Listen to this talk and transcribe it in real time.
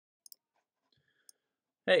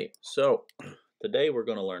Hey, so today we're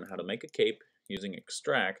going to learn how to make a cape using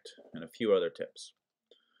extract and a few other tips.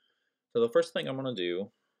 So the first thing I'm going to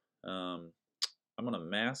do, um, I'm going to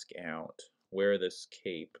mask out where this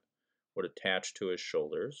cape would attach to his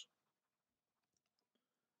shoulders,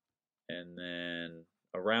 and then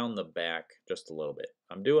around the back just a little bit.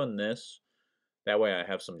 I'm doing this, that way I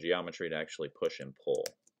have some geometry to actually push and pull.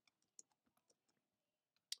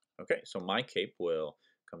 Okay, so my cape will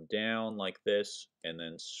come down like this and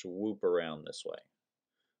then swoop around this way.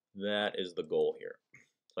 That is the goal here.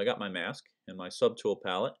 So I got my mask and my subtool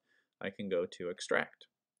palette. I can go to extract.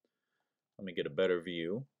 Let me get a better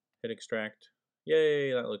view. Hit extract.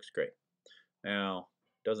 Yay, that looks great. Now,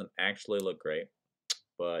 it doesn't actually look great,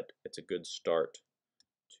 but it's a good start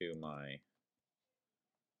to my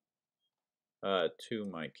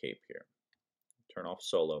cape here. Turn off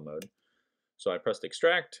solo mode. So I pressed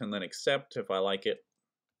extract and then accept if I like it.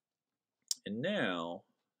 And now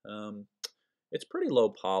it's pretty low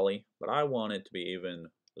poly, but I want it to be even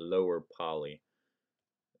lower poly.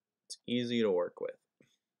 It's easy to work with.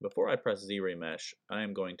 Before I press Z remesh, I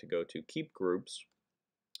am going to go to keep groups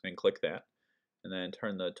and click that, and then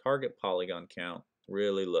turn the target polygon count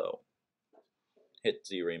really low. Hit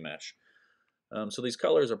Z remesh. So these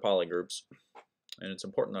colors are polygroups, and it's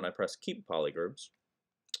important that I press keep polygroups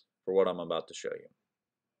for what I'm about to show you.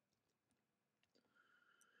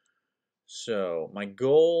 So my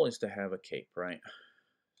goal is to have a cape, right?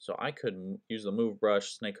 So I could use the move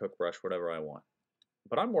brush, snake hook brush, whatever I want.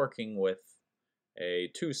 But I'm working with a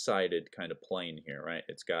two-sided kind of plane here, right?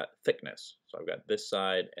 It's got thickness. So I've got this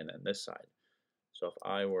side and then this side. So if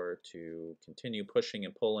I were to continue pushing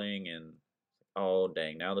and pulling and, oh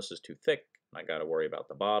dang, now this is too thick, I got to worry about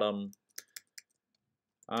the bottom.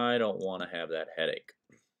 I don't want to have that headache.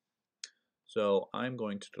 So I'm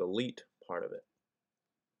going to delete part of it.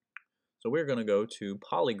 So we're going to go to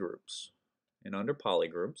polygroups. And under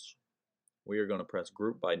polygroups, we are going to press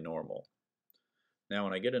group by normal. Now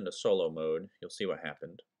when I get into solo mode, you'll see what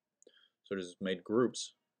happened. So it just made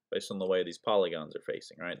groups based on the way these polygons are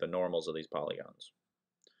facing, right? The normals of these polygons,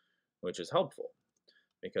 which is helpful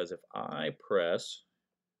because if I press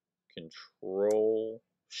Control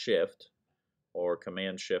Shift or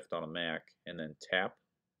Command Shift on a Mac and then tap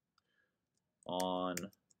on,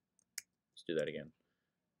 let's do that again,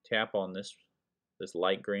 tap on this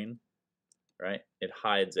light green, right? It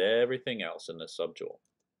hides everything else in this subtool.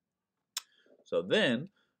 So then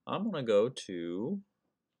I'm going to go to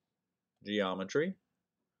Geometry,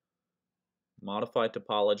 Modify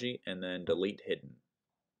Topology, and then Delete Hidden.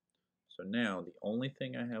 So now the only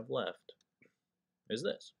thing I have left is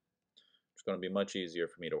this. It's going to be much easier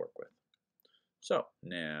for me to work with. So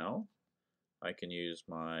now I can use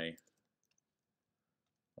my,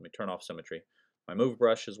 let me turn off symmetry. My move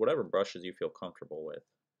brushes, whatever brushes you feel comfortable with,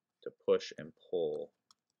 to push and pull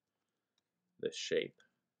this shape.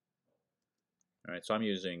 All right, so I'm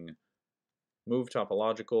using move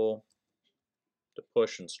topological to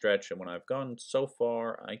push and stretch, and when I've gone so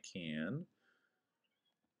far, I can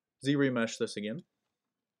Z remesh this again.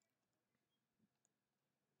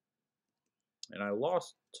 And I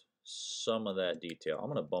lost some of that detail. I'm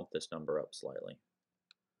going to bump this number up slightly.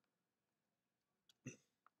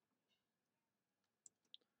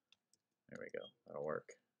 There we go. That'll work.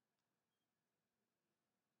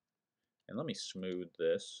 And let me smooth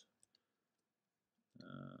this.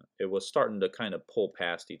 It was starting to kind of pull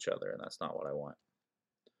past each other, and that's not what I want.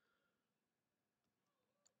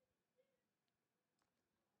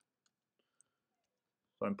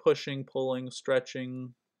 So I'm pushing, pulling,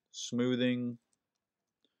 stretching, smoothing,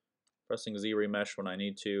 pressing Z remesh when I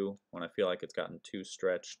need to, when I feel like it's gotten too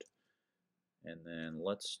stretched. And then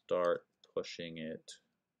let's start pushing it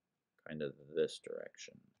kind of this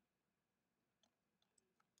direction.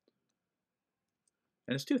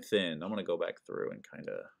 And it's too thin. I'm going to go back through and kind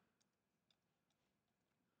of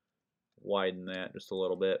widen that just a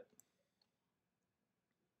little bit.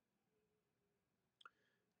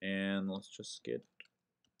 And let's just get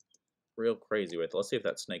real crazy with it. Let's see if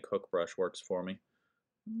that snake hook brush works for me.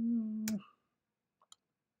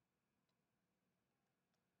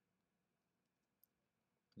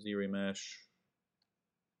 Z remesh.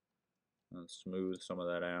 And smooth some of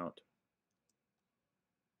that out.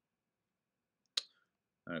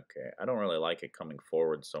 Okay, I don't really like it coming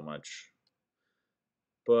forward so much,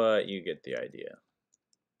 but you get the idea.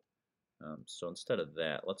 So instead of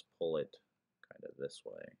that, let's pull it kind of this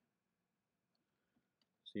way.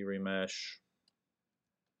 Z remesh,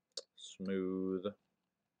 smooth.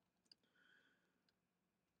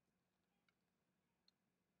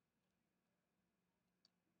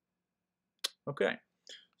 Okay,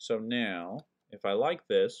 so now if I like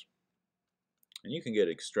this, and you can get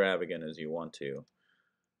extravagant as you want to,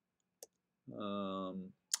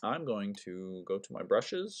 I'm going to go to my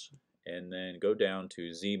brushes and then go down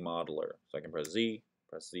to Z Modeler. So I can press Z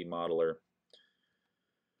Modeler.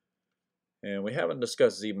 And we haven't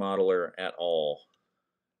discussed Z Modeler at all.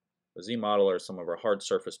 The Z Modeler is some of our hard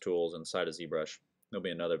surface tools inside of ZBrush. There'll be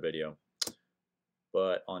another video.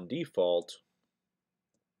 But on default,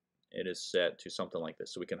 it is set to something like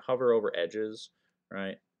this. So we can hover over edges,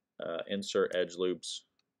 right? Insert edge loops.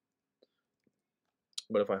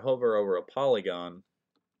 But if I hover over a polygon,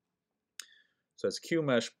 it says Q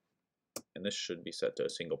mesh, and this should be set to a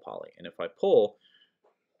single poly. And if I pull,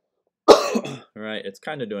 right, it's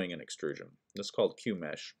kind of doing an extrusion. This is called Q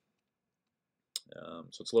mesh.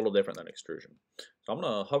 So it's a little different than extrusion. So I'm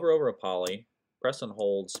going to hover over a poly, press and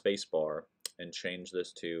hold spacebar, and change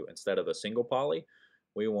this to, instead of a single poly,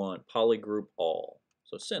 we want poly group all.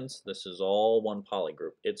 So since this is all one poly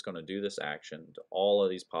group, it's going to do this action to all of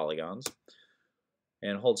these polygons.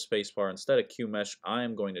 And hold spacebar. Instead of Q mesh, I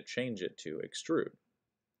am going to change it to extrude.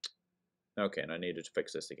 Okay, and I needed to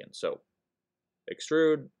fix this again. So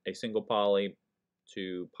extrude a single poly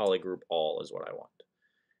to poly group all is what I want.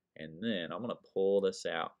 And then I'm going to pull this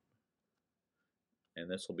out. And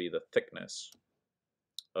this will be the thickness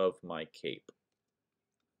of my cape.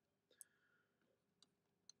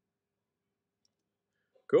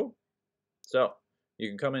 Cool. So you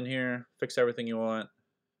can come in here, fix everything you want,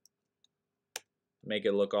 make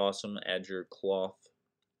it look awesome, add your cloth,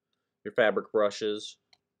 your fabric brushes.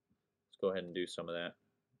 Let's go ahead and do some of that.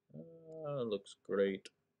 Looks great.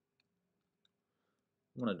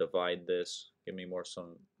 I'm going to divide this, give me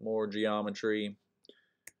some more geometry, and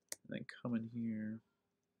then come in here.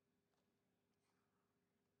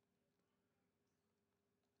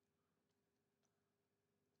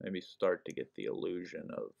 Maybe start to get the illusion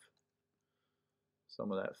of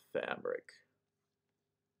some of that fabric.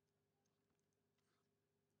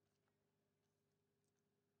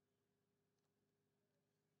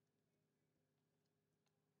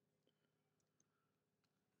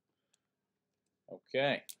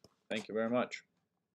 Okay, thank you very much.